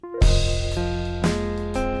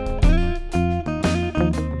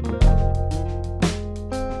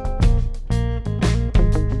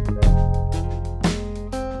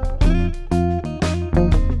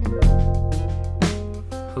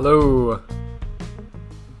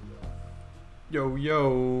Yo,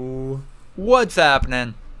 yo. What's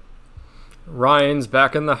happening? Ryan's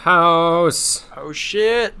back in the house. Oh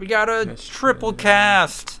shit, we got a That's triple true.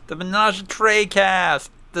 cast. The Menage a Tray cast.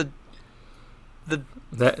 That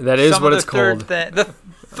is some what of it's the third called. The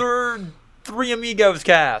third Three Amigos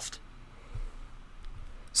cast.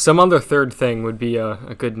 Some other third thing would be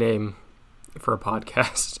a good name for a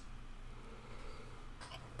podcast.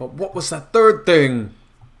 But what was that third thing?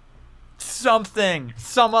 Something.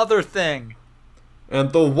 Some other thing.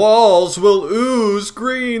 And the walls will ooze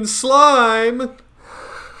green slime.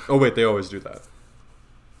 Oh, wait, they always do that.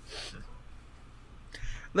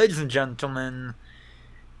 Ladies and gentlemen,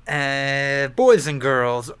 boys and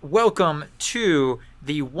girls, welcome to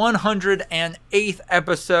the 108th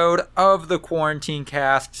episode of the Quarantine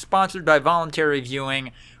Cast, sponsored by Voluntary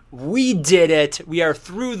Viewing. We did it. We are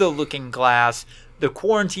through the looking glass. The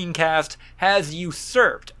Quarantine Cast has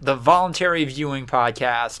usurped the Voluntary Viewing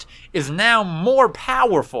podcast, is now more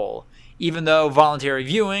powerful, even though Voluntary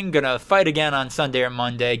Viewing gonna fight again on Sunday or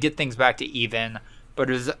Monday, get things back to even,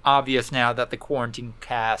 but it is obvious now that the Quarantine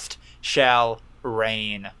Cast shall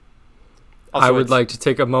reign. Also, I would like to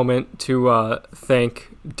take a moment to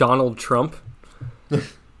thank Donald Trump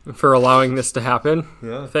for allowing this to happen.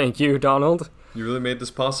 Yeah, Thank you, Donald. you really made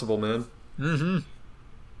this possible, man. Mm-hmm.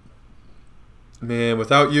 Man,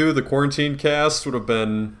 without you, the quarantine cast would have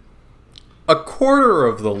been a quarter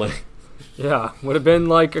of the length. Yeah, would have been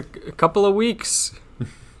like a couple of weeks.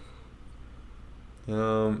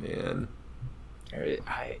 Oh, man.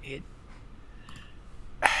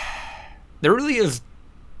 There really is.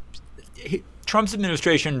 Trump's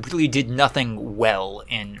administration really did nothing well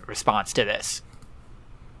in response to this.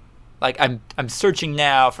 Like, I'm searching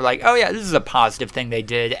now for, like, oh yeah, this is a positive thing they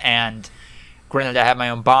did, and granted I have my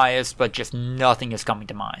own bias, but just nothing is coming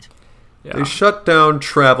to mind. Yeah. They shut down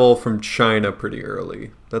travel from China pretty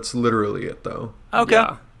early. That's literally it, though. Okay,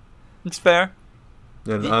 Yeah. it's fair.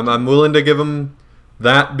 And I'm willing to give them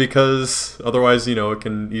that because otherwise, it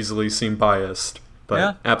can easily seem biased. But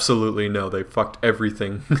Yeah. absolutely no, they fucked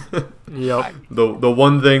everything. Yep. The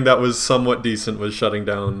one thing that was somewhat decent was shutting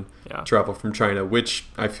down Yeah. travel from China, which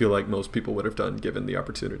I feel like most people would have done given the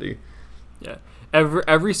opportunity. Yeah.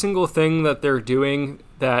 Every single thing that they're doing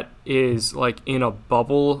that is like in a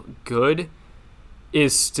bubble good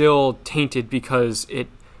is still tainted because it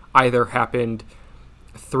either happened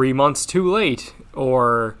 3 months too late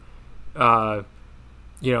or it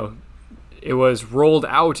was rolled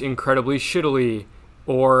out incredibly shittily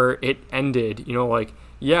or it ended, the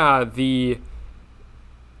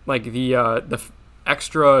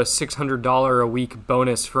extra $600 a week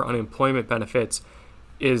bonus for unemployment benefits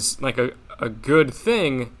is like a good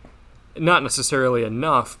thing, not necessarily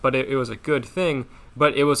enough, but it was a good thing,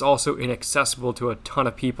 but it was also inaccessible to a ton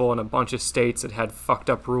of people in a bunch of states that had fucked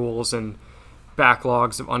up rules and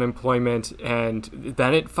backlogs of unemployment, and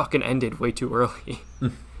then it fucking ended way too early.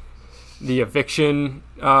 The eviction,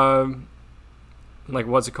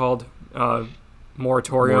 what's it called?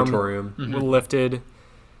 Moratorium. Lifted,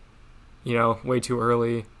 way too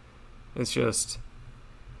early. It's just,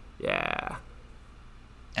 yeah.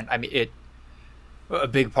 And I mean, a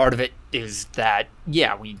big part of it is that,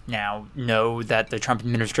 yeah, we now know that the Trump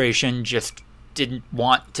administration just didn't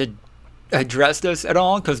want to address this at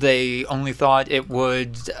all because they only thought it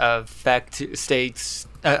would affect states,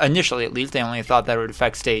 initially at least, they only thought that it would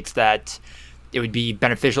affect states that it would be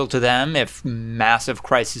beneficial to them if massive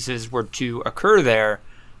crises were to occur there.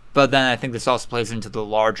 But then I think this also plays into the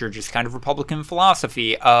larger just kind of Republican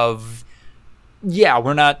philosophy of, yeah,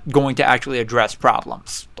 we're not going to actually address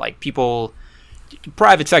problems. Like,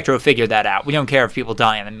 private sector will figure that out. We don't care if people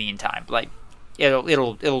die in the meantime. Like,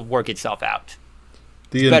 it'll work itself out.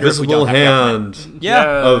 The invisible hand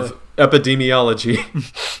Yeah. of epidemiology.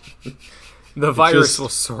 The virus will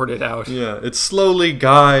sort it out. Yeah, it slowly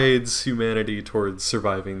guides humanity towards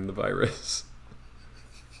surviving the virus.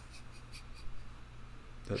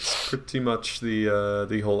 That's pretty much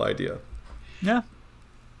the whole idea. Yeah.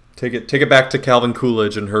 Take it back to Calvin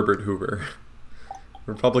Coolidge and Herbert Hoover.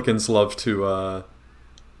 Republicans love to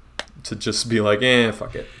just be like,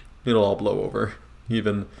 fuck it, it'll all blow over.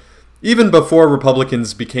 Even before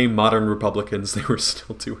Republicans became modern Republicans, they were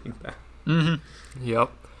still doing that. Mm-hmm.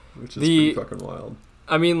 Yep. Which is pretty fucking wild.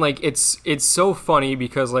 I mean, like, it's so funny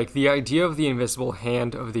because, like, the idea of the invisible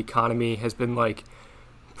hand of the economy has been, like,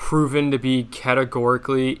 proven to be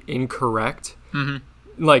categorically incorrect. Mm-hmm.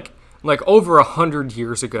 Like over 100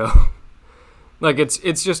 years ago. Like,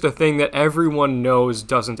 it's just a thing that everyone knows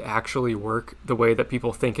doesn't actually work the way that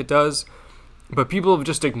people think it does. But people have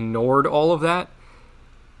just ignored all of that.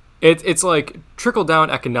 It's like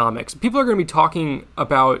trickle-down economics. People are going to be talking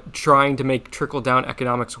about trying to make trickle-down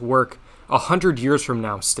economics work 100 years from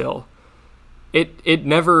now still. It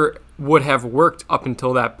never would have worked up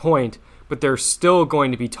until that point, but they're still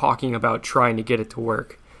going to be talking about trying to get it to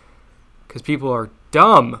work. Because people are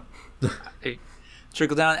dumb.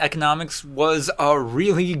 Trickle-down economics was a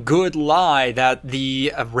really good lie that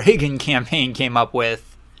the Reagan campaign came up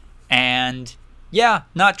with. And, yeah,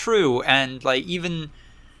 not true. And, like, even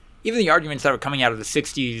the arguments that were coming out of the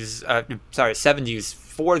 70s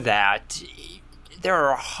for that, there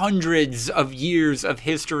are hundreds of years of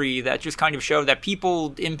history that just kind of show that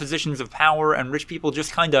people in positions of power and rich people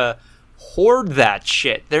just kind of hoard that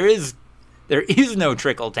shit. There is no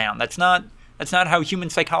trickle down. That's not how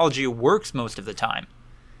human psychology works most of the time.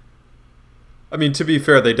 I mean, to be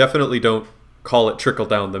fair, they definitely don't call it trickle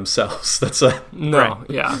down themselves. That's a no, right.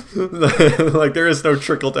 Yeah. Like there is no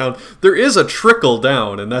trickle down. There is a trickle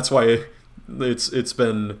down, and that's why it's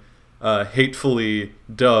been hatefully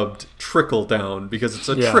dubbed trickle down, because it's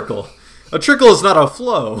a trickle. A trickle is not a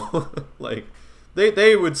flow. Like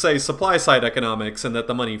they would say supply side economics, and that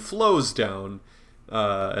the money flows down,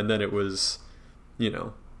 and then it was,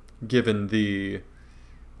 given the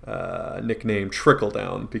nickname trickle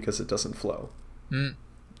down because it doesn't flow.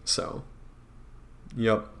 So,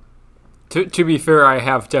 yep. To be fair, I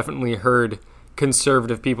have definitely heard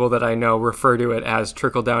conservative people that I know refer to it as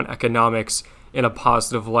trickle-down economics in a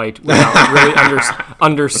positive light without really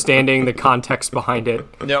understanding the context behind it.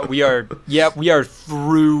 No, we are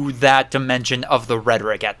through that dimension of the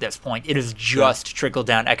rhetoric at this point. It is just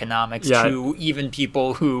trickle-down economics to even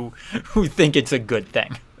people who think it's a good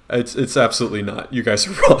thing. It's absolutely not. You guys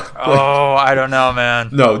are wrong. Oh, I don't know, man.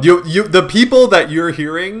 No, you the people that you're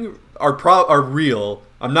hearing are real.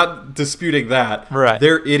 I'm not disputing that. Right.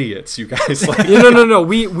 They're idiots, you guys. Like, No.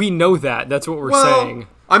 We know that. That's what we're saying.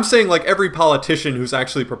 I'm saying like every politician who's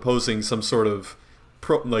actually proposing some sort of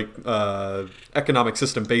economic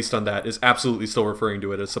system based on that is absolutely still referring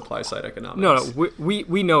to it as supply side economics. No,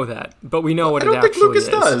 we know that, but we know what it actually is.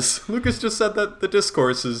 I don't think Lucas does. Lucas just said that the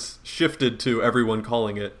discourse is shifted to everyone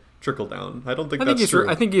calling it trickle down. I don't think that's true.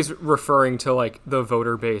 I think he's referring to like the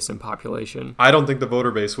voter base and population. I don't think the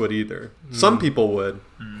voter base would either. Some people would.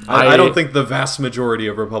 I don't think the vast majority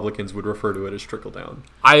of Republicans would refer to it as trickle down.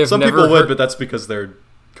 Some people would, but that's because they're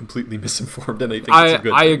completely misinformed and they think it's a good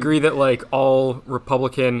thing. I agree that like all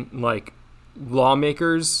Republican like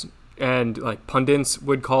lawmakers and like pundits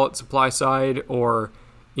would call it supply side, or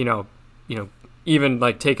even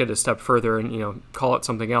like take it a step further and call it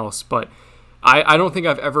something else. But I don't think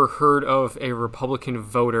I've ever heard of a Republican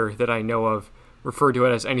voter that I know of refer to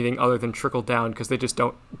it as anything other than trickle down, because they just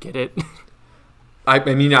don't get it. I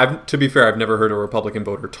mean, to be fair, I've never heard a Republican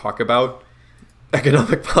voter talk about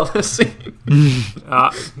economic policy.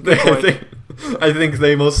 I think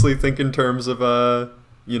they mostly think in terms of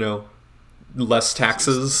less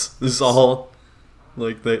taxes is all.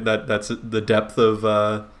 Like that's the depth of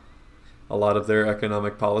a lot of their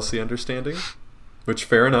economic policy understanding. Which,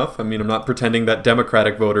 fair enough. I mean, I'm not pretending that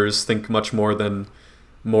Democratic voters think much more than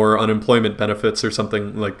more unemployment benefits or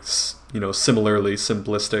something like, similarly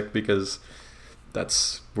simplistic, because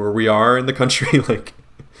that's where we are in the country. Like,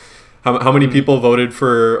 how many people voted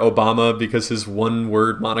for Obama because his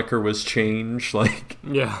one-word moniker was change? Like,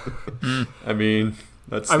 yeah. I mean,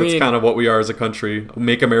 that's kind of what we are as a country.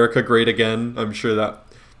 Make America great again. I'm sure that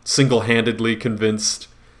single-handedly convinced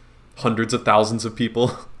hundreds of thousands of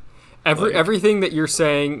people. Everything that you're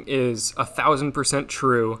saying is 1,000%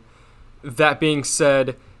 true. That being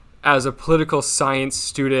said, as a political science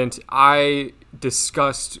student, I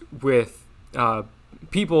discussed with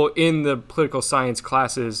people in the political science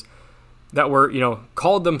classes that were,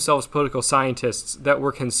 called themselves political scientists, that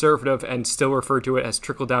were conservative and still referred to it as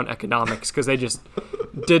trickle-down economics, because they just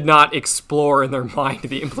did not explore in their mind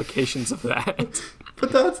the implications of that.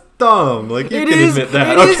 But that's dumb. Like, you can admit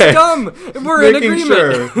that. It is dumb. We're in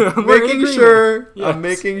agreement. I'm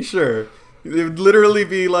making sure. It would literally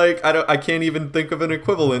be like, I can't even think of an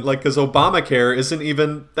equivalent, like, because Obamacare isn't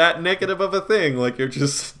even that negative of a thing. Like, you're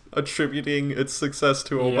just attributing its success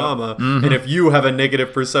to Obama. Mm-hmm. And if you have a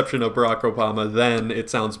negative perception of Barack Obama, then it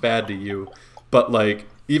sounds bad to you. But, like,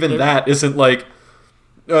 even that isn't like,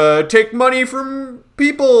 take money from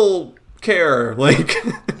people care. Like,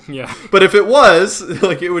 yeah. But if it was,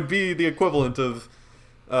 like, it would be the equivalent of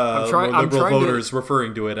liberal voters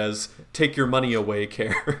referring to it as take your money away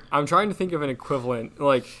care. I'm trying to think of an equivalent.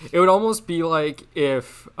 Like, it would almost be like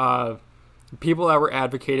if people that were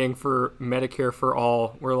advocating for Medicare for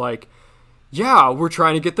all were like, yeah, we're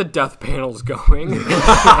trying to get the death panels going.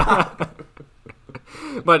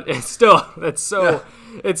 But it's still, it's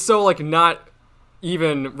so like not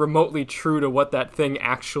even remotely true to what that thing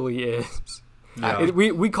actually is. Yeah.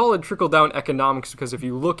 We call it trickle-down economics because if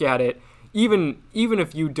you look at it, even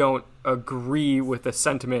if you don't agree with the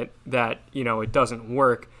sentiment that, it doesn't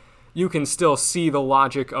work, you can still see the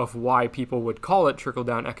logic of why people would call it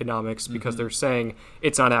trickle-down economics because they're saying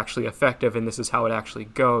it's not actually effective and this is how it actually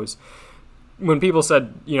goes. When people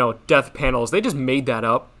said, death panels, they just made that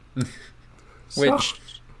up.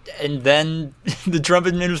 And then the Trump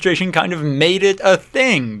administration kind of made it a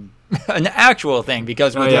thing. An actual thing,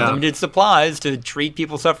 because with limited supplies to treat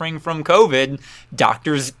people suffering from COVID,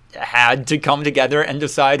 doctors had to come together and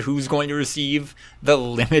decide who's going to receive the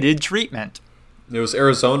limited treatment. It was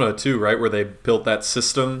Arizona too, right, where they built that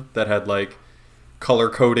system that had like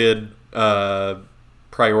color-coded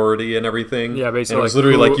priority and everything. Yeah, basically. And it was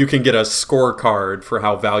literally like you can get a scorecard for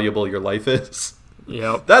how valuable your life is.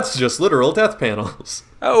 Yep. That's just literal death panels.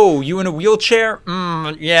 Oh, you in a wheelchair?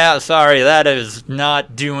 Yeah, sorry, that is not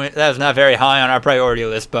very high on our priority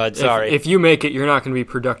list, bud. Sorry. If you make it, you're not going to be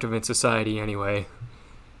productive in society anyway.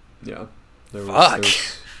 Yeah. Fuck.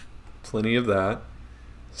 Plenty of that.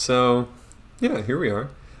 So, yeah, here we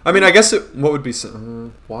are. I mean, I guess what would be...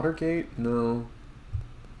 Watergate? No.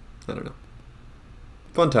 I don't know.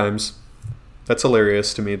 Fun times. That's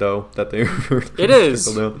hilarious to me, though, that they It is.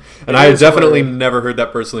 And I definitely never heard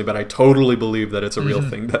that personally, but I totally believe that it's a real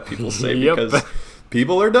thing that people say because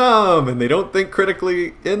people are dumb and they don't think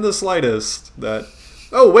critically in the slightest that,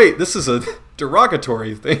 oh, wait, this is a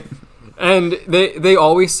derogatory thing. And they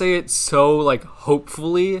always say it so, like,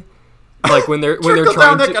 hopefully, like when they're trying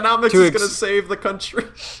Trickle-down economics is going to save the country.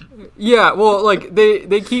 Yeah, well, like,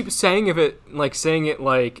 they keep saying it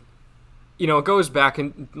like, it goes back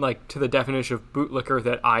in, like, to the definition of bootlicker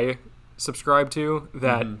that I subscribe to,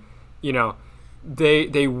 that,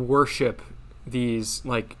 they worship these,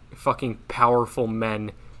 like, fucking powerful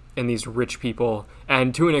men and these rich people,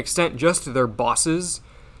 and to an extent, just their bosses.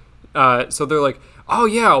 So they're like, oh,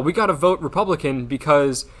 yeah, we got to vote Republican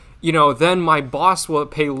because, then my boss will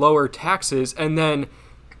pay lower taxes, and then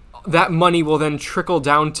that money will then trickle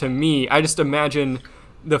down to me. I just imagine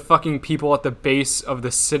the fucking people at the base of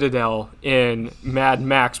the Citadel in Mad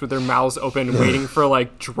Max with their mouths open waiting for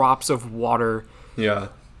like drops of water. Yeah.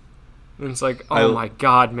 And it's like, oh my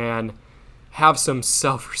god, man. Have some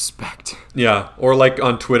self-respect. Yeah. Or like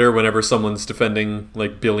on Twitter whenever someone's defending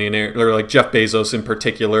like billionaire or like Jeff Bezos in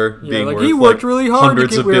particular being like worth he worked really hard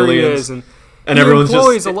hundreds to get of where billions. he is, and he everyone's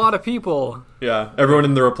employs just a lot of people. Yeah, everyone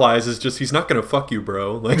in the replies is just, he's not gonna fuck you,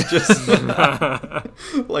 bro. Like, just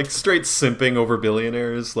like straight simping over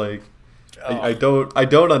billionaires. Like, I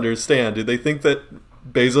don't understand. Do they think that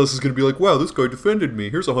Bezos is gonna be like, wow, this guy defended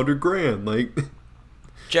me, here's $100,000? Like,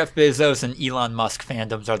 Jeff Bezos and Elon Musk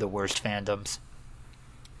fandoms are the worst fandoms.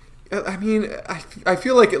 I mean, I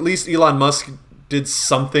feel like at least Elon Musk did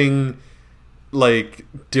something like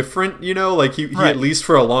different, like he at least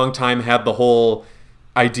for a long time had the whole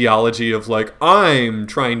ideology of like, I'm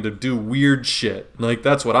trying to do weird shit, like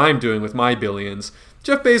that's what I'm doing with my billions.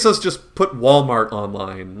 Jeff Bezos just put Walmart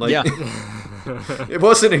online, like it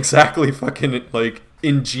wasn't exactly fucking like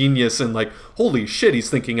ingenious and like, holy shit, he's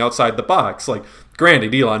thinking outside the box. Like,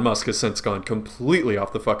 granted, Elon Musk has since gone completely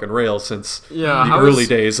off the fucking rails since the early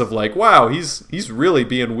days of like, wow, he's really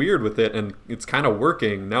being weird with it and it's kind of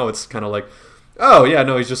working. Now it's kind of like, oh, yeah,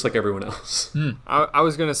 no, he's just like everyone else. I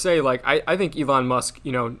was going to say, like, I think Elon Musk,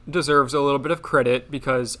 deserves a little bit of credit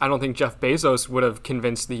because I don't think Jeff Bezos would have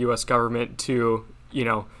convinced the U.S. government to,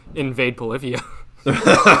 invade Bolivia.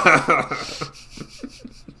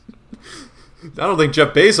 I don't think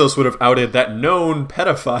Jeff Bezos would have outed that known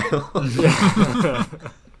pedophile.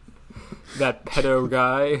 That pedo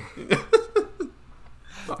guy.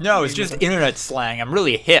 No, it's just internet slang. I'm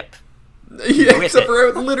really hip. Yeah, except for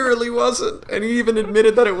it literally wasn't. And he even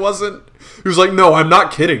admitted that it wasn't. He was like, no, I'm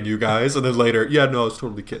not kidding, you guys. And then later, yeah, no, I was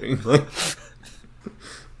totally kidding. Like,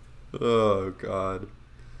 oh, God.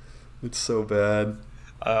 It's so bad.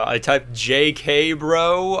 I typed JK,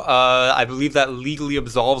 bro. I believe that legally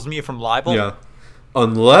absolves me from libel. Yeah.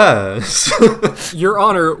 Unless... Your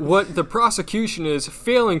Honor, what the prosecution is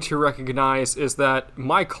failing to recognize is that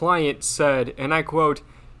my client said, and I quote,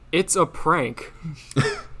 "It's a prank."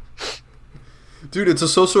 Dude, it's a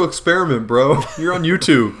social experiment, bro. You're on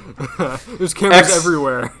YouTube. There's cameras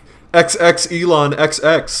everywhere. XX Elon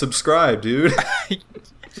XX. Subscribe, dude.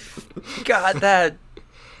 God, that...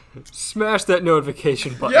 Smash that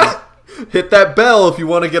notification button. Yeah. Hit that bell if you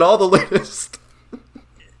want to get all the latest...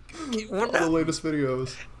 all the latest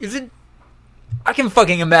videos. Is it... I can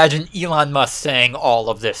fucking imagine Elon Musk saying all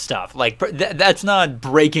of this stuff. Like, that's not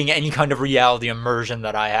breaking any kind of reality immersion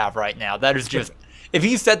that I have right now. That is just, if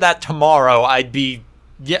he said that tomorrow, I'd be,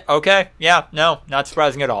 yeah, okay, yeah, no, not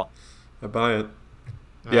surprising at all. I buy it.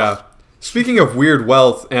 Yeah. Speaking of weird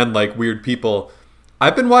wealth and like weird people,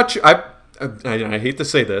 I've been watching. I hate to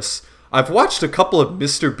say this. I've watched a couple of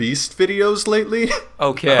Mr. Beast videos lately.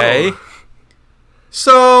 Okay.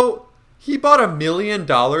 So he bought $1 million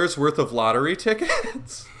worth of lottery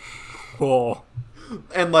tickets. Whoa.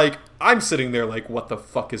 And like I'm sitting there like, what the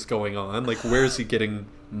fuck is going on? Like, where is he getting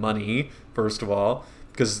money? First of all,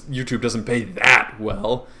 because YouTube doesn't pay that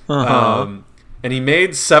well. And he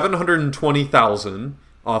made $720,000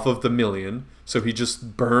 off of the $1 million, so he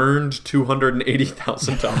just burned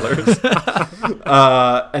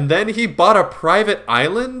 $280,000. And then he bought a private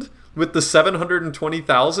island with the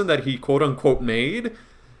 $720,000 that he quote unquote made,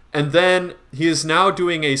 and then he is now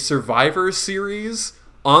doing a Survivor series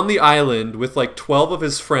on the island with like 12 of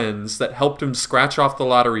his friends that helped him scratch off the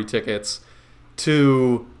lottery tickets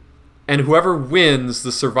and whoever wins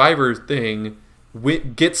the Survivor thing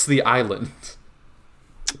gets the island.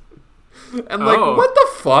 And like, what the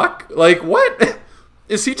fuck? Like, what?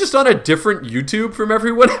 Is he just on a different YouTube from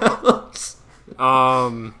everyone else?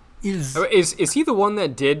 Is he the one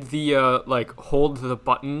that did the like hold the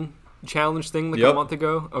button challenge thing like a month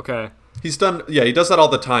ago? Okay. He does that all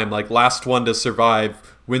the time. Like, last one to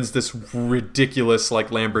survive wins this ridiculous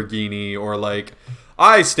like Lamborghini, or like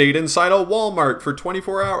I stayed inside a Walmart for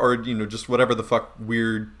 24 hours, or just whatever the fuck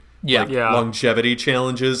weird longevity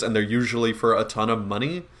challenges, and they're usually for a ton of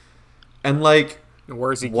money. And like,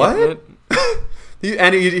 where's he getting it?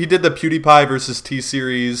 he did the PewDiePie versus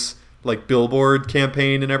T-Series like billboard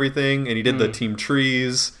campaign and everything, and he did the Team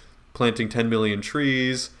Trees, planting 10 million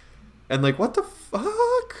trees, and like, what the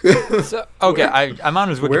fuck? So, okay, I'm on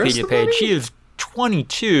his Wikipedia page. He is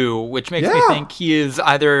 22, which makes me think he is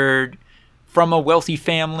either from a wealthy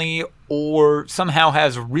family or somehow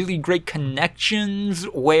has really great connections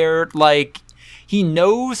where like he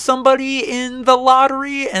knows somebody in the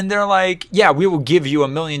lottery, and they're like, yeah, we will give you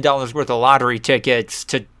 $1 million worth of lottery tickets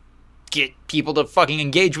to get people to fucking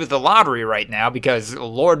engage with the lottery right now, because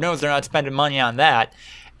Lord knows they're not spending money on that.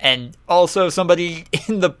 And also somebody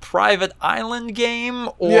in the private island game,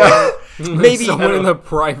 or maybe someone in the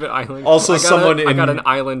private island. Also, I got an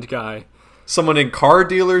island guy. Someone in car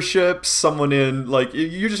dealerships, someone in like,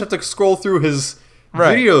 you just have to scroll through his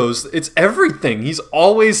videos. It's everything. He's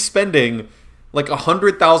always spending like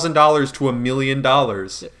 $100,000 to $1 million.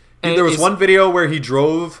 And there was one video where he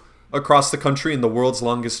drove across the country in the world's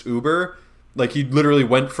longest Uber. Like, he literally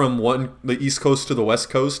went from the East Coast to the West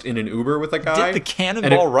Coast in an Uber with a guy. Did the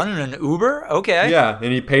Cannonball run in an Uber? Okay. Yeah,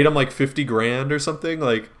 and he paid him like $50,000 or something.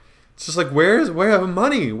 Like, it's just like, where the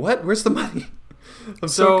money? What? Where's the money? I'm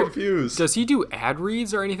so confused. Does he do ad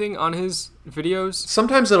reads or anything on his videos?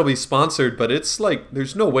 Sometimes it'll be sponsored, but it's like,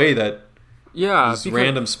 there's no way that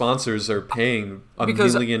random sponsors are paying $1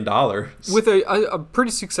 million. With a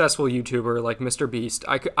pretty successful YouTuber like Mr. Beast,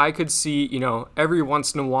 I could see, every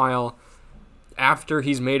once in a while, after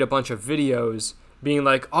he's made a bunch of videos, being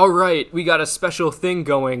like, all right, we got a special thing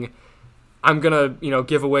going. I'm going to,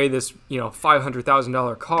 give away this,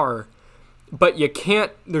 $500,000 car. But you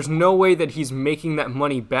can't, there's no way that he's making that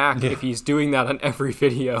money back if he's doing that on every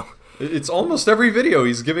video. It's almost every video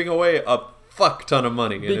he's giving away a fuck ton of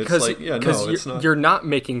money, and because, it's like, it's not. You're not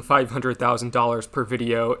making $500,000 per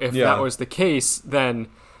video. If that was the case, then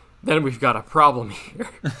we've got a problem here.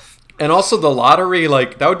 And also the lottery,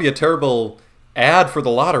 like, that would be a terrible ad for the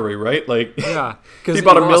lottery, right? Like, he bought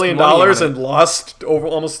 $1 million and lost over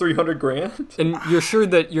almost $300,000. And you're sure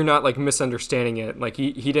that you're not like misunderstanding it? Like,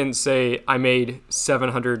 he didn't say I made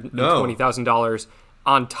 $720,000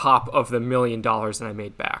 on top of the $1 million that I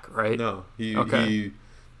made back, right? No,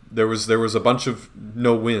 There was a bunch of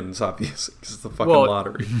no wins, obviously, because it's the fucking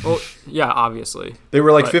lottery. Well, yeah, obviously. They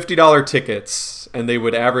were like $50 tickets, and they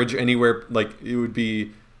would average anywhere, like, it would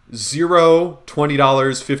be $0, $20,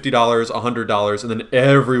 $50, $100, and then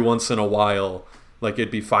every once in a while, like,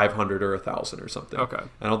 it'd be $500 or $1,000 or something. Okay.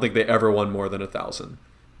 I don't think they ever won more than $1,000,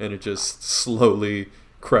 and it just slowly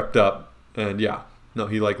crept up, and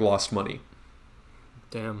he like lost money.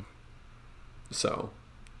 Damn. So,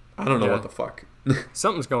 I don't know what the fuck.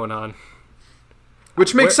 Something's going on.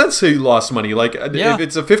 Which makes sense he lost money. Like, if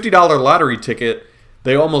it's a $50 lottery ticket,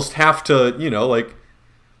 they almost have to, like,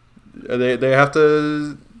 they have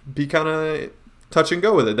to be kind of touch and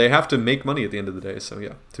go with it. They have to make money at the end of the day, so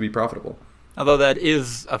to be profitable. Although that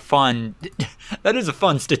is a fun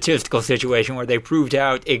statistical situation where they proved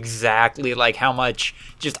out exactly like how much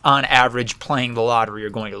just on average playing the lottery you're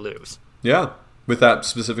going to lose. Yeah. with that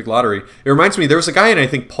specific lottery. It reminds me, there was a guy in, I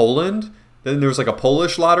think, Poland. Then there was like a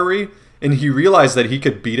Polish lottery, and he realized that he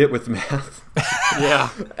could beat it with math. Yeah.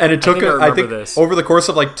 And it took, I think this. over the course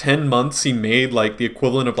of like 10 months, he made like the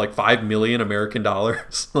equivalent of like 5 million American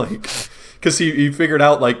dollars. Like, because he figured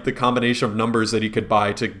out like the combination of numbers that he could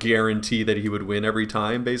buy to guarantee that he would win every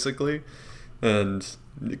time, basically. And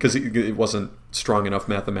because it wasn't strong enough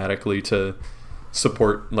mathematically to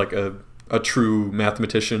support like a true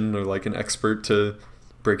mathematician or like an expert to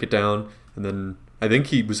break it down. And then I think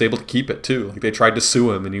he was able to keep it too. Like they tried to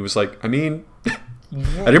sue him and he was like, I mean,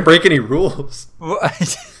 I didn't break any rules.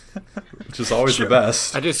 Which is always the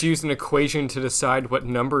best. I just used an equation to decide what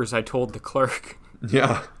numbers I told the clerk.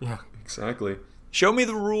 Yeah. Yeah. Exactly. Show me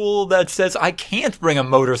the rule that says I can't bring a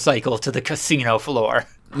motorcycle to the casino floor.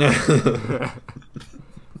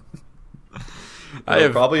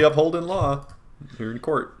 Probably upholding law here in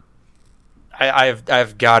court.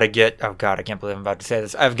 I've got to get. Oh God, I can't believe I'm about to say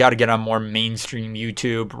this. I've got to get on more mainstream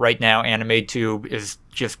YouTube right now. AnimeTube is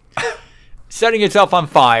just setting itself on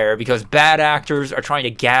fire because bad actors are trying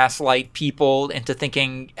to gaslight people into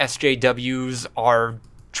thinking SJWs are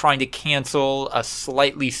trying to cancel a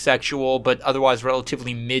slightly sexual but otherwise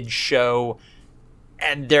relatively mid-show,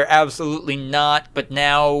 and they're absolutely not. But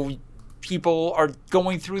now people are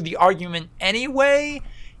going through the argument anyway,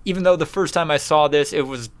 even though the first time I saw this, it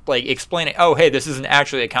was like explaining, oh, hey, this isn't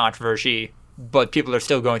actually a controversy, but people are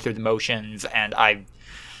still going through the motions, and I'm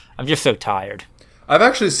just so tired. I've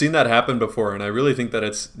actually seen that happen before, and I really think that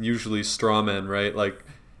it's usually straw men, right? Like,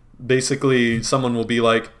 basically, someone will be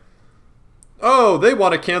like, oh, they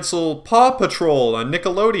want to cancel Paw Patrol on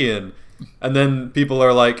Nickelodeon. And then people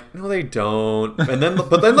are like, no, they don't. And then,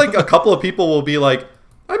 but then like a couple of people will be like,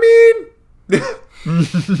 I mean,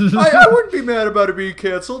 I wouldn't be mad about it being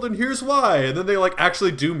canceled, and here's why. And then they like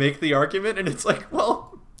actually do make the argument, and it's like,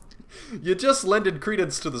 well, you just lended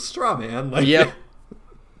credence to the straw man. Like, yep.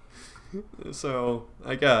 So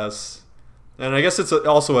I guess, and I guess it's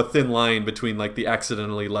also a thin line between like the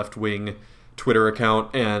accidentally left-wing Twitter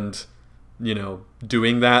account and, you know,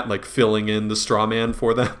 doing that, like filling in the straw man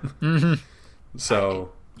for them. Mm-hmm.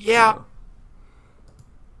 So yeah,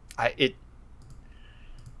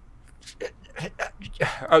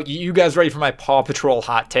 Oh, you guys ready for my Paw Patrol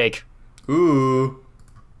hot take? Ooh.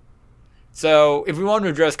 So, if we want to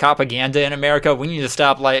address propaganda in America, we need to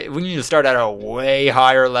start at a way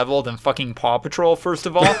higher level than fucking Paw Patrol, first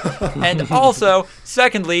of all. And also,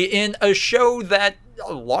 secondly, in a show that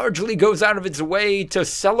largely goes out of its way to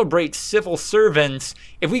celebrate civil servants,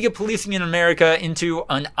 if we get policing in America into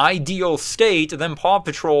an ideal state, then Paw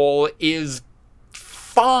Patrol is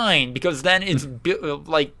fine, because then it's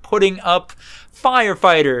like putting up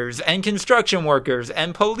firefighters and construction workers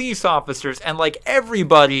and police officers and like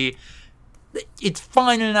everybody. It's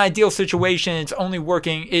fine in an ideal situation. It's only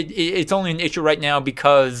working. It's only an issue right now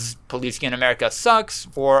because policing in America sucks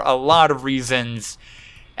for a lot of reasons,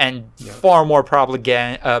 and far more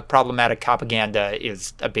problematic propaganda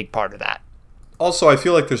is a big part of that. Also, I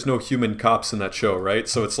feel like there's no human cops in that show, right?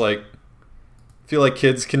 So it's like, I feel like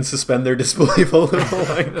kids can suspend their disbelief a little,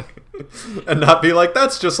 like, and not be like,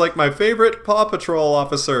 that's just like my favorite Paw Patrol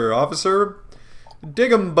officer, Officer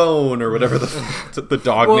Dig'em Bone, or whatever the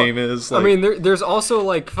dog name is. Like, I mean, there's also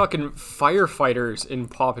like fucking firefighters in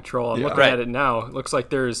Paw Patrol. I'm looking at it now. It looks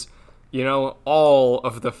like there's, you know, all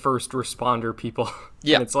of the first responder people.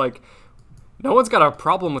 Yeah. And it's like, no one's got a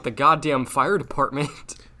problem with the goddamn fire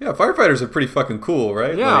department. Yeah, firefighters are pretty fucking cool,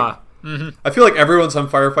 right? Yeah. Like, I feel like everyone's on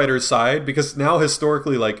firefighters' side, because now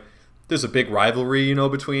historically, like, there's a big rivalry, you know,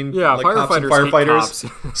 between like, cops and firefighters.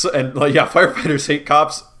 Hate cops. So, and like, yeah, firefighters hate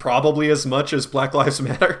cops probably as much as Black Lives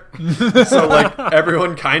Matter. So like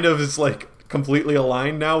everyone kind of is like completely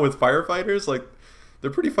aligned now with firefighters. Like,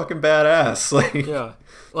 they're pretty fucking badass. Like, yeah,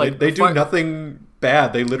 like they do nothing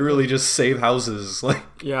bad. They literally just save houses. Like,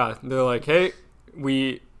 yeah, they're like, hey,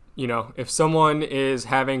 you know, if someone is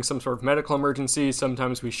having some sort of medical emergency,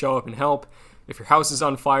 sometimes we show up and help. If your house is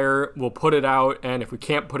on fire, we'll put it out, and if we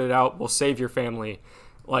can't put it out, we'll save your family.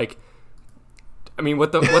 Like, I mean,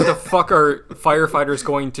 what the fuck are firefighters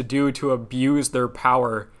going to do to abuse their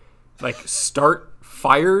power? Like, start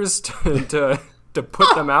fires to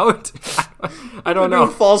put them out? I don't know.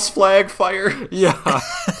 False flag fire. Yeah.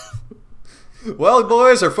 Well,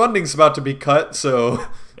 boys, our funding's about to be cut, so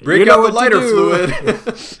break out the lighter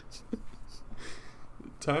fluid.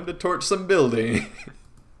 Time to torch some building.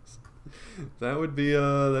 That would be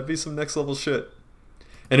that'd be some next level shit.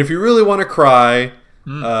 And if you really want to cry,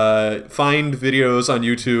 find videos on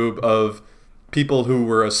YouTube of people who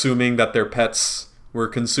were assuming that their pets were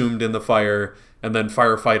consumed in the fire, and then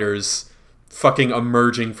firefighters fucking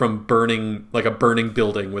emerging from burning, like a burning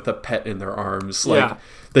building with a pet in their arms. Like, Yeah.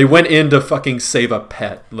 they went in to fucking save a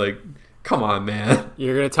pet. Like, come on, man.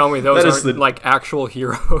 You're gonna tell me those That is aren't like actual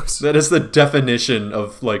heroes? That is the definition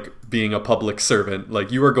of, like, being a public servant.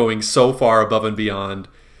 Like, you are going so far above and beyond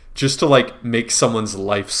just to, like, make someone's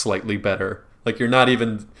life slightly better. Like, you're not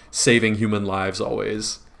even saving human lives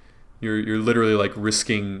always. You're literally, like,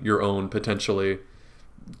 risking your own potentially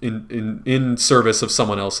in service of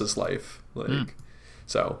someone else's life. Like,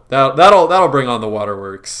 so that'll bring on the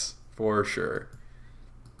waterworks for sure.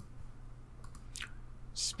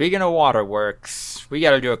 Speaking of waterworks, we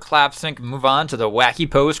got to do a clap sync and move on to the wacky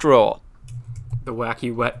post roll. The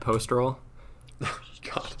wacky wet post roll.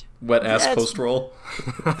 God, wet ass Yes. post roll.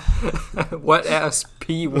 Wet ass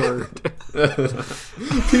P word.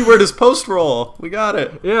 P word is post roll. We got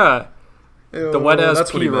it. Yeah. The wet ass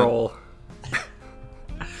That's what P he meant. roll.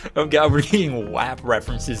 Oh god, we're getting WAP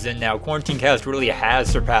references in now. Quarantine Cast really has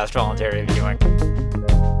surpassed voluntary viewing.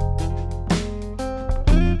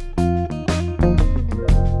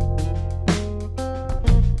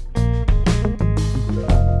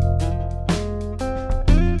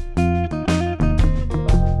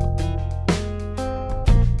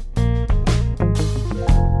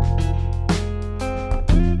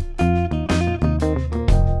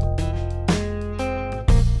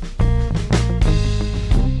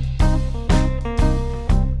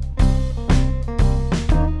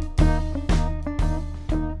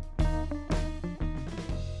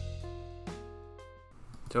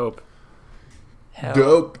 Dope. Hell,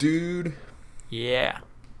 Dope, dude. yeah.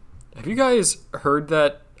 Have you guys heard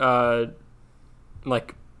that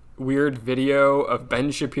like weird video of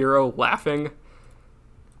Ben Shapiro laughing?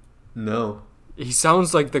 No. He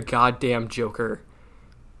sounds like the goddamn Joker.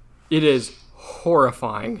 It is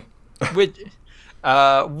horrifying. Which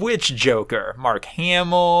Joker? Mark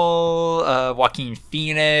Hamill, Joaquin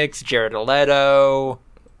Phoenix, Jared Leto.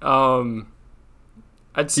 I'd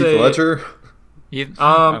Heath say Ledger.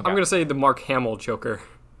 I'm gonna say the Mark Hamill Joker.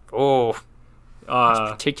 Oh,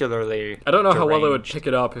 I particularly. don't know how well it would deranged. pick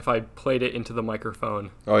it up if I played it into the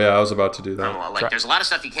microphone. Oh yeah, I was about to do that. Well, like, there's a lot of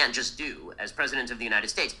stuff you can't just do as president of the United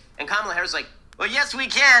States. And Kamala Harris is like, well, yes, we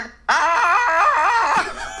can.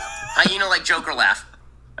 You know, like Joker laugh.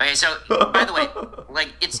 Okay, so, by the way, like,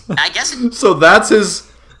 it's, I guess, So that's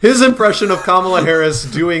his impression of Kamala Harris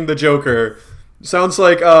doing the Joker. Sounds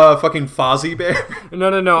like fucking Fozzie Bear.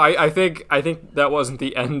 No. I think that wasn't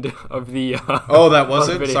the end of the. Oh, that of the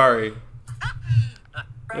wasn't? video. Sorry.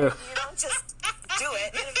 You don't just do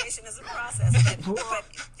it. Innovation is a process. But,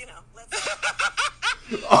 you know, let's...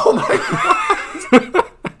 Oh my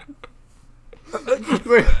god.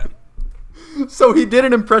 Wait. So he did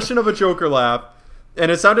an impression of a Joker laugh, and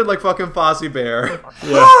it sounded like fucking Fozzie Bear.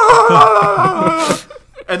 Yeah.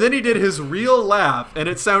 And then he did his real laugh, and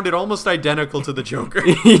it sounded almost identical to the Joker.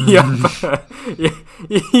 Yep.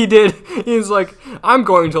 He did. He was like, I'm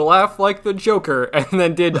going to laugh like the Joker, and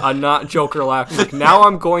then did a not Joker laugh. He's like, now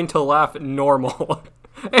I'm going to laugh normal.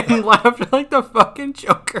 And laughed like the fucking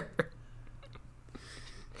Joker.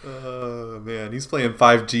 Oh man, he's playing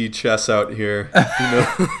 5G chess out here. You know,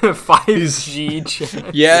 5G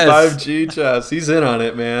chat. Yes. 5G chess. He's in on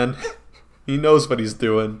it, man. He knows what he's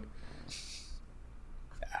doing.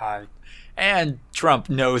 And Trump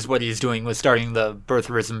knows what he's doing with starting the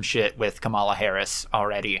birtherism shit with Kamala Harris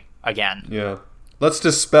already. Again. Yeah. Let's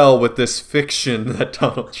dispel with this fiction that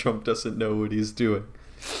Donald Trump doesn't know what he's doing.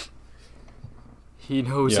 He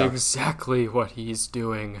knows Yeah. exactly what he's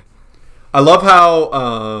doing. I love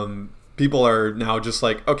how people are now just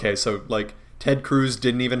like, okay, so like Ted Cruz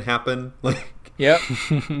didn't even happen. Like, Yep.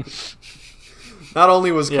 not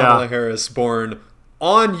only was Kamala Yeah. Harris born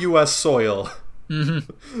on U.S. soil,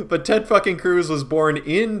 but Ted fucking Cruz was born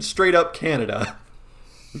in straight up Canada.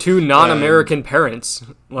 To non-American parents.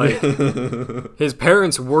 Like, his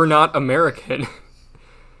parents were not American.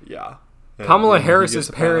 Yeah. And, Kamala you know, he Harris's gets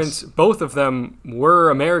a pass. parents, both of them, were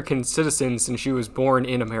American citizens, and she was born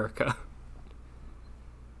in America.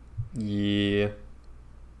 Yeah.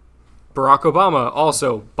 Barack Obama,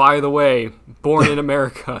 also, by the way, born in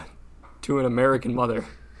America to an American mother.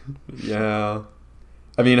 Yeah.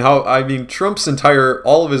 I mean, Trump's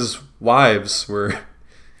all of his wives were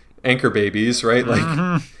anchor babies, right?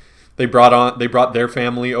 Like, they brought their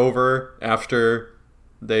family over after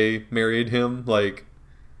they married him, like,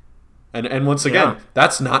 and once again, Yeah.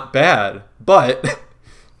 that's not bad, but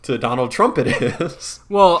to Donald Trump it is.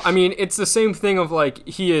 Well, I mean, it's the same thing of, like,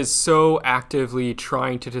 he is so actively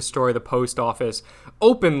trying to destroy the post office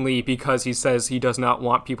openly because he says he does not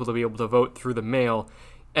want people to be able to vote through the mail.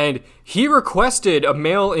 and he requested a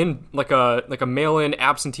mail-in, like a mail-in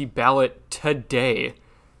absentee ballot today.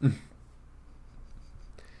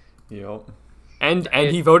 Yep. And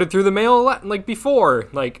he voted through the mail like before.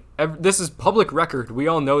 Like this is public record. We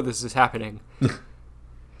all know this is happening.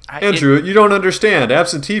 Andrew, you don't understand.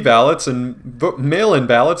 Absentee ballots and mail-in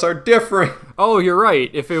ballots are different. Oh, you're right.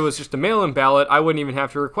 If it was just a mail-in ballot, I wouldn't even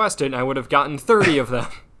have to request it, and I would have gotten 30 of them.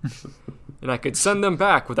 And I could send them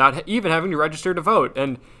back without even having to register to vote.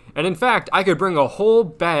 And in fact, I could bring a whole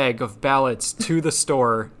bag of ballots to the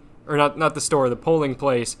store, or not the store, the polling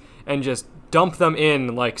place, and just dump them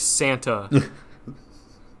in like Santa.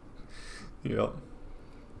 Yep.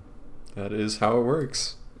 That is how it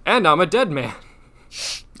works. And I'm a dead man.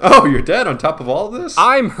 Oh, you're dead on top of all this?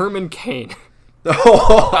 I'm Herman Cain.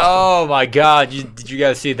 Oh my God! Did you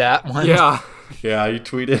guys see that one? Yeah. Yeah, you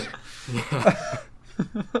tweeted.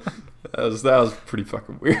 That was pretty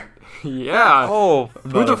fucking weird. Yeah. Oh,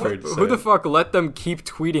 Not afraid to say Who the it. fuck let them keep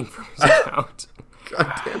tweeting from his account?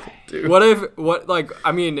 God damn it,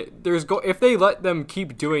 dude. If they let them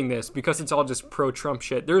keep doing this because it's all just pro-Trump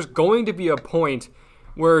shit, there's going to be a point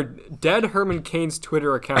where dead Herman Cain's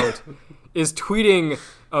Twitter account is tweeting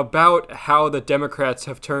about how the Democrats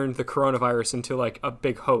have turned the coronavirus into like a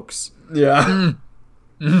big hoax. Yeah.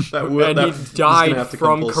 And he died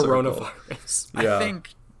from coronavirus. Yeah.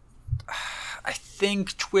 I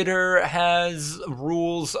think Twitter has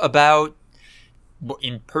rules about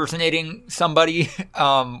impersonating somebody,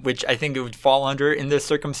 which I think it would fall under in this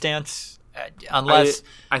circumstance, unless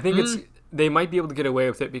I think they might be able to get away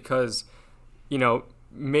with it because,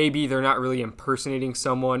 maybe they're not really impersonating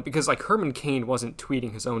someone, because like Herman Cain wasn't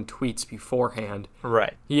tweeting his own tweets beforehand.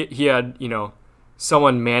 right. He had,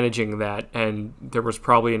 someone managing that, and there was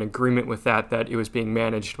probably an agreement with that it was being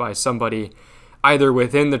managed by somebody either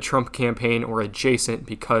within the Trump campaign or adjacent,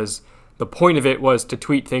 because the point of it was to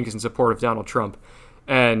tweet things in support of Donald Trump.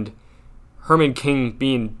 And Herman Cain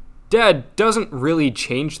being dead doesn't really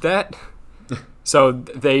change that. So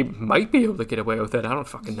they might be able to get away with it. I don't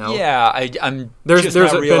fucking know. Yeah, I'm. There's just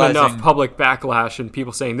now been realizing, enough public backlash and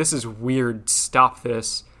people saying this is weird, stop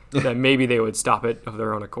this, that maybe they would stop it of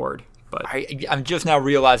their own accord. But I'm just now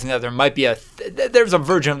realizing that there might be there's a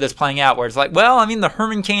version of this playing out where it's like, well, I mean, the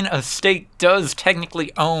Herman Cain estate does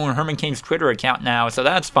technically own Herman Cain's Twitter account now, so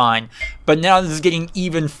that's fine. But now this is getting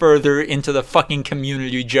even further into the fucking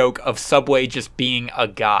community joke of Subway just being a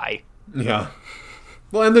guy. Yeah.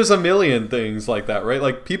 Well, and there's a million things like that, right?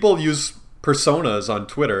 Like, people use personas on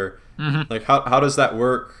Twitter. Mm-hmm. Like, how does that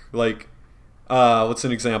work? Like, what's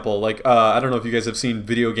an example? Like, I don't know if you guys have seen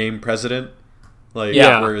Video Game President. Like,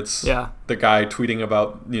 where it's the guy tweeting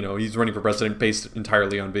about, he's running for president based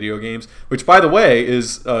entirely on video games. Which, by the way,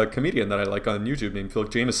 is a comedian that I like on YouTube named Phil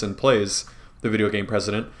Jameson plays the Video Game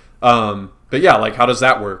President. But yeah, like, how does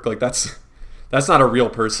that work? Like, that's not a real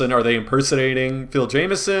person. Are they impersonating Phil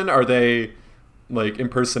Jameson? Are they, like,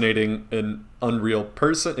 impersonating an unreal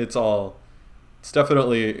person? It's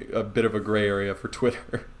definitely a bit of a gray area for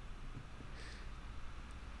Twitter.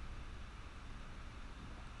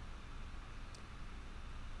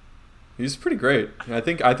 He's pretty great. I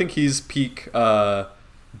think he's peak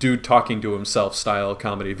dude talking to himself style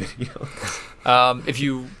comedy video. If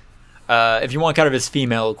you want kind of his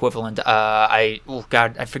female equivalent, I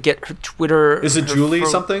forget her Twitter. Is it Julie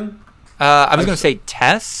something? I was gonna say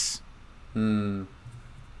Tess.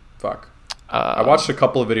 Fuck. I watched a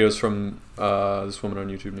couple of videos from this woman on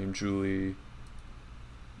YouTube named Julie.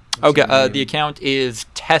 Okay, the account is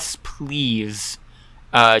Tess Please.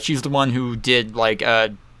 She's the one who did like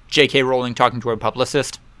J.K. Rowling talking to her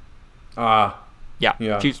publicist. Yeah.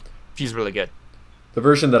 She's really good. The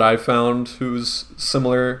version that I found who's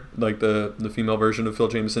similar, like the female version of Phil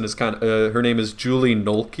Jameson, is her name is Julie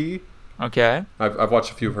Nolke. Okay. I've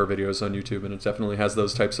watched a few of her videos on YouTube, and it definitely has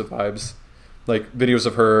those types of vibes, like videos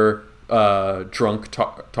of her drunk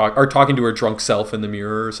or talking to her drunk self in the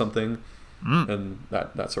mirror or something, and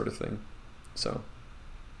that sort of thing. So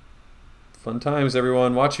fun times,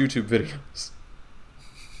 everyone. Watch YouTube videos.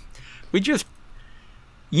 We just,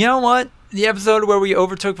 you know what? The episode where we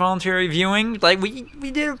overtook voluntary viewing, like we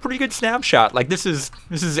did a pretty good snapshot. Like this is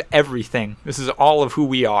everything. This is all of who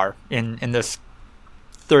we are in this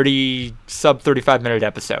 35-minute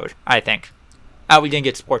episode, I think. We didn't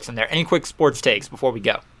get sports in there. Any quick sports takes before we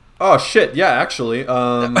go? Oh shit! Yeah, actually,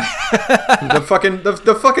 the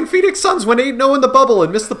fucking Phoenix Suns went 8-0 in the bubble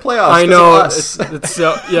and missed the playoffs. I know.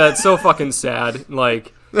 It's so fucking sad.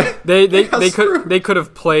 Like. They could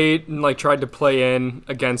have played and like tried to play in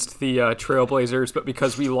against the Trailblazers, but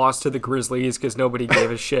because we lost to the Grizzlies because nobody gave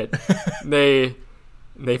a shit, they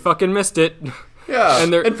fucking missed it. Yeah,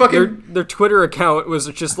 And and fucking their Twitter account was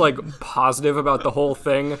just like positive about the whole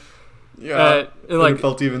thing. yeah, and, like- it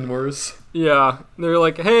felt even worse. Yeah, they're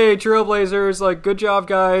like, "Hey, Trailblazers, like, good job,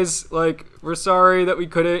 guys. Like, we're sorry that we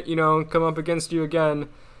couldn't, come up against you again,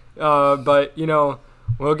 but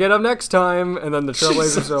we'll get up next time." And then the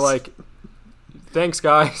Trailblazers Jesus. are like, "Thanks,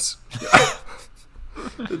 guys."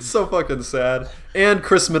 It's so fucking sad. And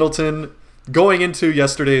Chris Middleton, going into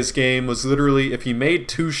yesterday's game, was literally, if he made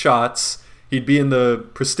 2 shots, he'd be in the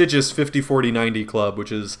prestigious 50-40-90 club,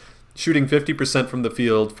 which is shooting 50% from the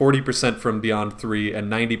field, 40% from beyond 3, and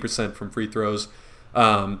 90% from free throws.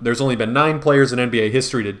 There's only been 9 players in NBA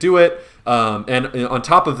history to do it. And on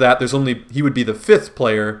top of that, he would be the 5th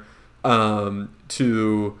player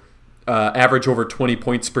to average over 20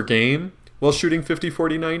 points per game while shooting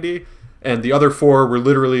 50-40-90. And the other 4 were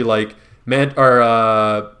literally like, it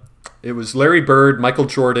was Larry Bird, Michael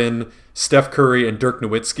Jordan, Steph Curry, and Dirk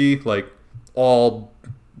Nowitzki, like all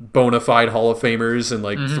bona fide Hall of Famers, and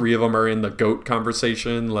like 3 of them are in the GOAT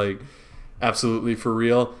conversation, like absolutely for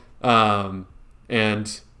real. And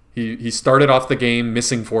he started off the game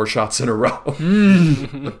missing 4 shots in a row,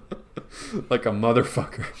 like a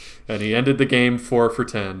motherfucker, and he ended the game 4 for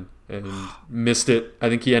 10 and missed it. I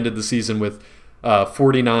think he ended the season with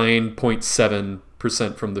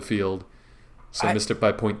 49.7% from the field, so missed it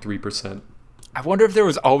by 0.3%. I wonder if there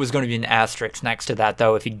was always going to be an asterisk next to that,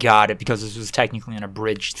 though, if he got it, because this was technically an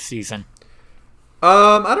abridged season.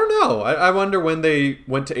 I don't know. I wonder when they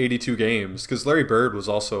went to 82 games, because Larry Bird was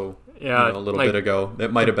also a little bit ago.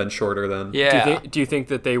 It might have been shorter then. Yeah. Do you think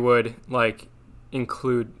that they would like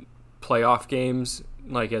include playoff games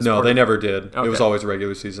like as No, part they of- never did. Okay. It was always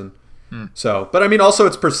regular season. So, but I mean, also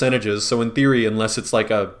it's percentages. So in theory, unless it's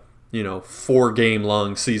like a 4-game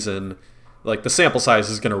long season, like the sample size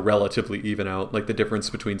is going to relatively even out. Like the difference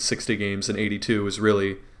between 60 games and 82 is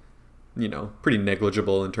really, pretty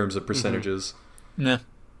negligible in terms of percentages. Nah.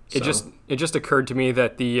 It So- just occurred to me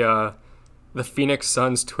that the Phoenix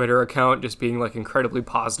Suns Twitter account just being like incredibly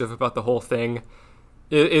positive about the whole thing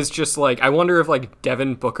is just like, I wonder if like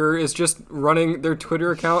Devin Booker is just running their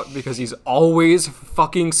Twitter account because he's always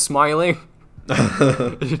fucking smiling.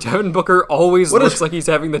 Devin Booker always What looks is- like he's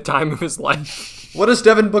having the time of his life. What does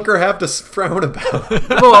Devin Booker have to frown about?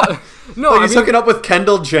 Well, no, Like he's hooking up with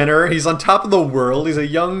Kendall Jenner. He's on top of the world. He's a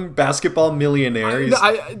young basketball millionaire.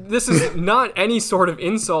 this is not any sort of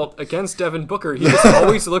insult against Devin Booker. He just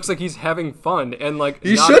always looks like he's having fun and like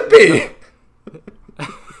He not- should be.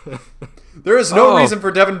 There is no reason for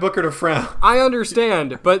Devin Booker to frown. I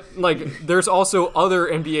understand, but like, there's also other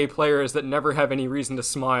NBA players that never have any reason to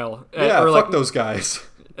smile, Yeah, or fuck like, those guys.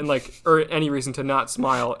 and like, or any reason to not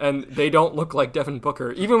smile, and they don't look like Devin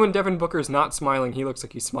Booker. Even when Devin Booker's not smiling, he looks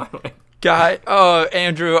like he's smiling.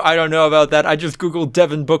 Andrew, I don't know about that. I just Googled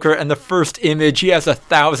Devin Booker, and the first image, he has a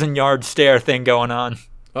 1,000-yard stare thing going on.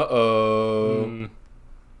 Uh-oh.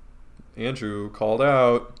 Andrew called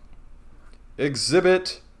out.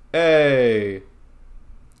 Exhibit A.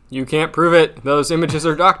 You can't prove it. Those images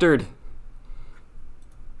are doctored.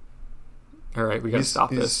 All right, we gotta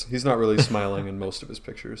stop this. He's not really smiling in most of his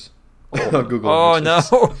pictures. Google Oh,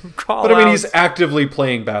 images. no. Call But I mean, out. he's actively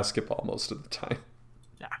playing basketball most of the time.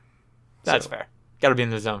 That's fair. Gotta be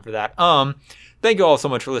in the zone for that. Thank you all so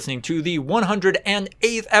much for listening to the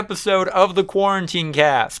 108th episode of the Quarantine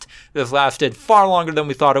Cast. This lasted far longer than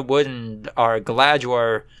we thought it would, and are glad you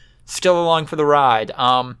are still along for the ride.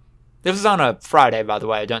 This was on a Friday, by the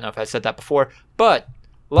way. I don't know if I said that before, but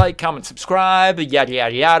like, comment, subscribe, yada,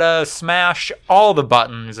 yada, yada. Smash all the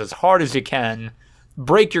buttons as hard as you can.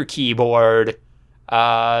 Break your keyboard.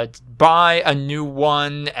 Buy a new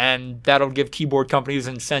one, and that'll give keyboard companies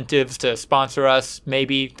incentives to sponsor us,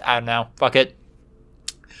 maybe. I don't know. Fuck it.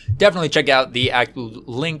 Definitely check out the actual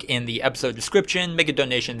link in the episode description. Make a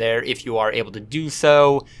donation there if you are able to do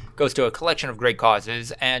so. Goes to a collection of great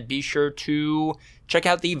causes. And be sure to check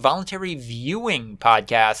out the voluntary viewing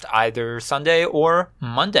podcast either Sunday or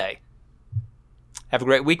Monday. Have a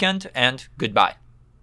great weekend, and goodbye.